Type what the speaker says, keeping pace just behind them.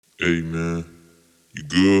Hey man, you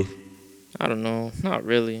good? I don't know, not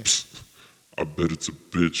really. I bet it's a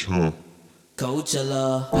bitch, huh?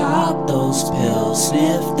 Coachella, pop those pills,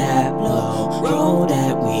 sniff that blow, roll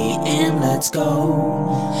that weed and let's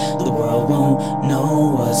go. The world won't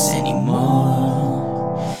know us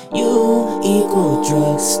anymore. You equal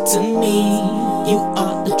drugs to me, you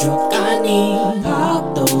are the drug I need.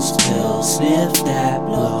 Pop those pills, sniff that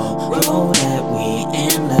blow, roll that weed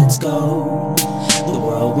and let's go. The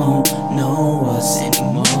world won't know us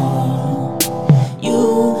anymore.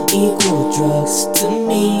 You equal drugs to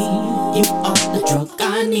me, you are the drug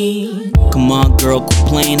I need. Come on girl, quit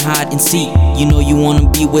playing hide and seek. You know you wanna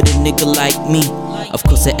be with a nigga like me. Of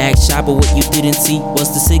course I act shy, but what you didn't see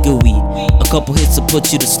was the cigarette weed. A couple hits to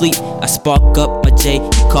put you to sleep. I spark up my J, you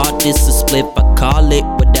call this a spliff. I call it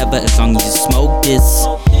whatever as long as you smoke this.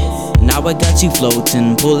 Now I got you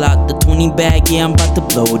floating, pull out the 20 bag, yeah I'm about to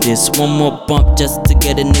blow this. One more bump just to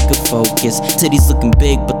get a nigga focused. Titties looking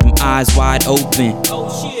big but them eyes wide open.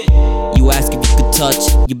 You ask if you could touch,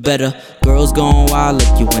 you better. Girls going wild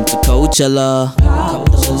like you went to Coachella. Pop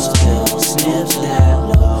those pills, sniff that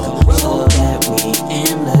low, roll that weed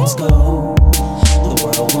and let's go. The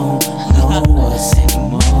world won't know us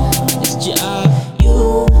anymore. It's job.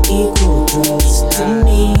 You equal drugs to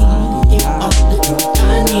me, you are the drug I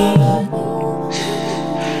need.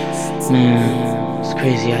 Man, it's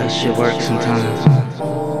crazy how shit works sometimes.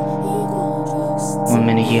 One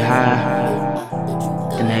minute you high,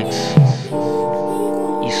 the next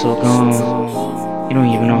you so gone, you don't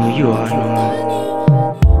even know who you are no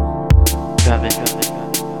more. Drop it,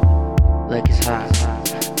 like it's hot,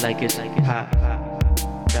 like it's hot.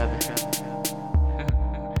 Drop it,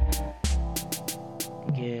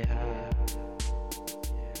 get high.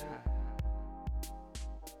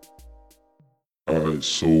 Alright,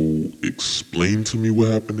 so explain to me what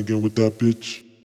happened again with that bitch?